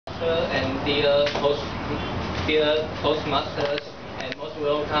master and dear Toastmasters and most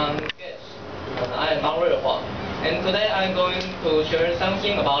welcome guests. I am Bang-Ruei Huang, and today I'm going to share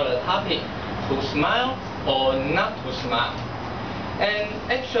something about the topic, to smile or not to smile. And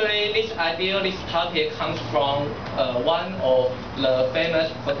actually this topic comes from one of the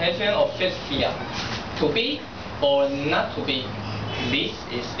famous quotation of Shakespeare, to be or not to be. This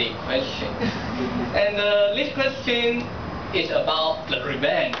is the question. And this question is about the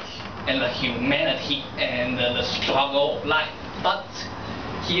revenge and the humanity and the struggle of life. But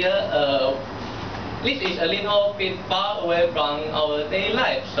here, this is a little bit far away from our daily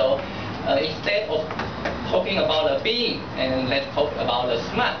life. So instead of talking about the being, and let's talk about the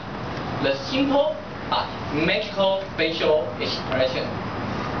smile, the simple but magical facial expression.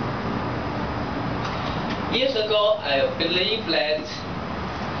 Years ago, I believe that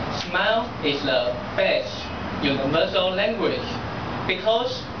smile is the best universal language,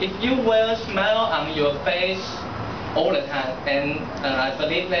 because if you wear a smile on your face all the time, and I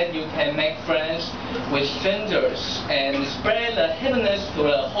believe that you can make friends with strangers and spread the happiness to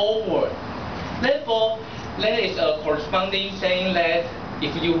the whole world. Therefore, there is a corresponding saying that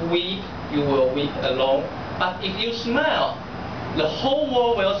if you weep, you will weep alone. But if you smile, the whole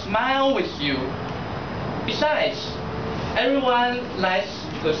world will smile with you. Besides, everyone likes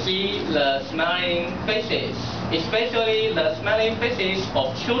to see the smiling faces, especially the smiling faces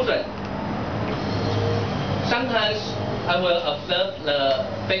of children. Sometimes I will observe the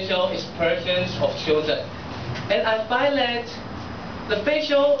facial expressions of children, and I find that the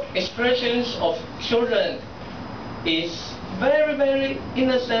facial expressions of children is very, very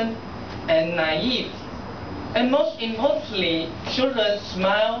innocent and naive. And most importantly, children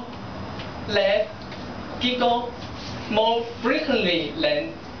smile, laugh, giggle more frequently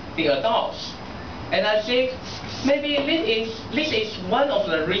than the adults. And I think maybe this is one of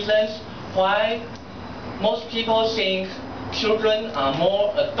the reasons why most people think children are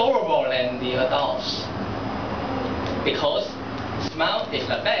more adorable than the adults, because smile is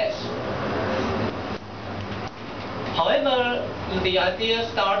the best. However, the idea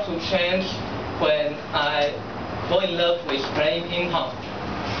starts to change when I fall in love with playing ping pong.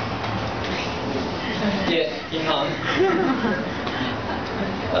 Yes, ping pong.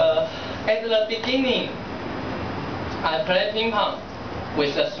 At the beginning, I played ping pong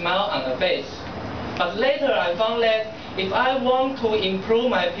with a smile on the face. But later I found that if I want to improve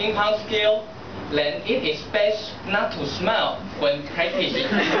my ping pong skill, then it is best not to smile when practicing.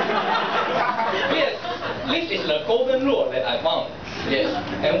 Yes, this is the golden rule that I found. Yes,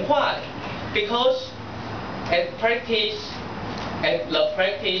 and why? Because at the practice,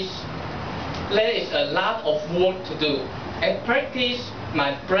 there is a lot of work to do. At practice,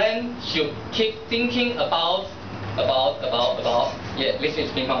 my brain should keep thinking about, yeah, this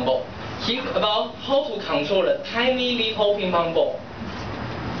is ping pong ball. Think about how to control the tiny little ping pong ball.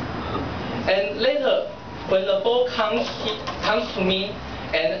 And later, when the ball comes to me,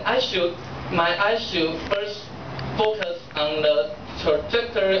 and my eyes should first focus on the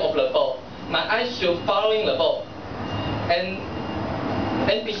trajectory of the ball. My eyes should following the ball.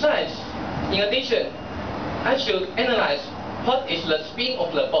 And besides, in addition, I should analyze what is the spin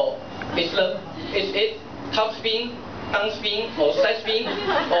of the ball. Is it top spin, down spin, or side spin,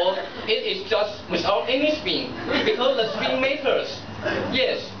 or it is just without any spin? Because the spin matters.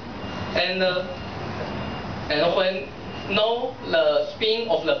 Yes. And when know the spin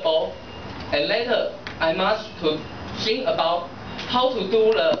of the ball, and later I must to think about how to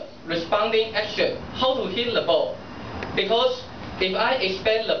do the responding action, how to hit the ball. Because if I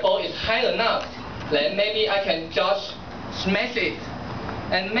expect the ball is high enough, then maybe I can just smash it.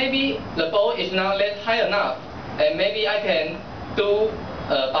 And maybe the ball is not that high enough, and maybe I can do,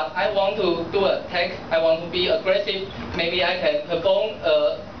 but I want to do a attack, I want to be aggressive, maybe I can perform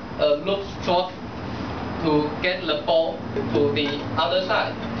a loop stroke to get the ball to the other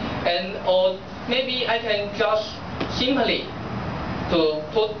side. Or maybe I can just simply to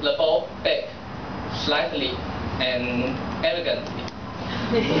put the ball back slightly and elegantly.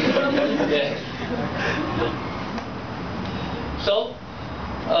 Yeah. So,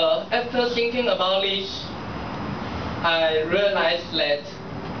 after thinking about this, I realized that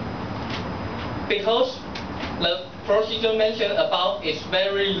because the procedure mentioned above is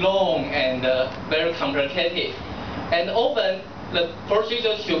very long and very complicated, and often the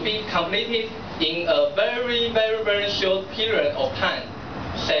procedure should be completed in a very, very, very short period of time,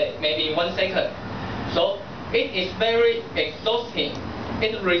 say maybe 1 second. So it is very exhausting.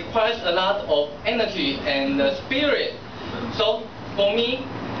 It requires a lot of energy and spirit. So for me,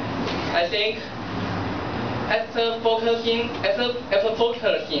 I think After focusing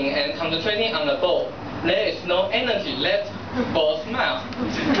and concentrating on the ball, there is no energy left for a smile.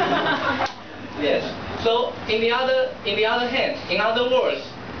 Yes. So in the other hand, in other words,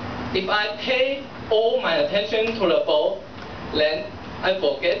 if I pay all my attention to the ball, then I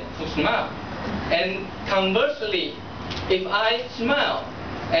forget to smile. And conversely, if I smile,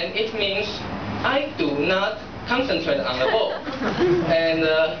 and it means I do not concentrate on the ball, and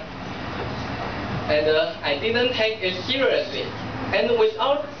I didn't take it seriously. And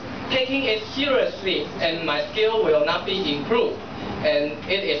without taking it seriously, and my skill will not be improved, and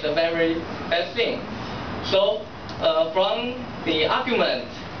it is a very bad thing. So from the argument,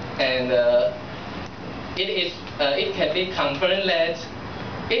 and it can be confirmed that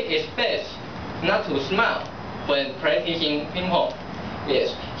it is best not to smile when practicing ping pong.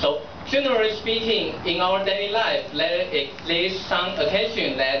 Yes. So generally speaking, in our daily life, there exists some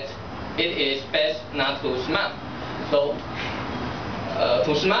occasion that it is best not to smile. So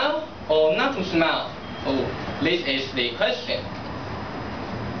to smile or not to smile? Oh, this is the question.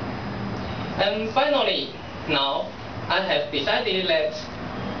 And finally, now I have decided that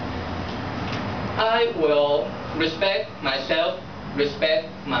I will respect myself, respect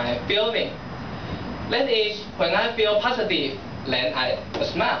my feeling. That is, when I feel positive, then I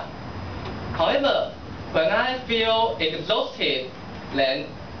smile. However, when I feel exhausted, then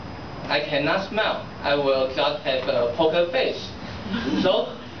I cannot smile. I will just have a poker face.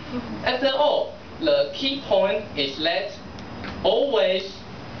 So, after all, the key point is that always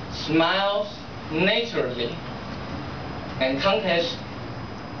smile naturally and contest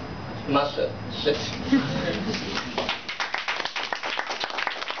must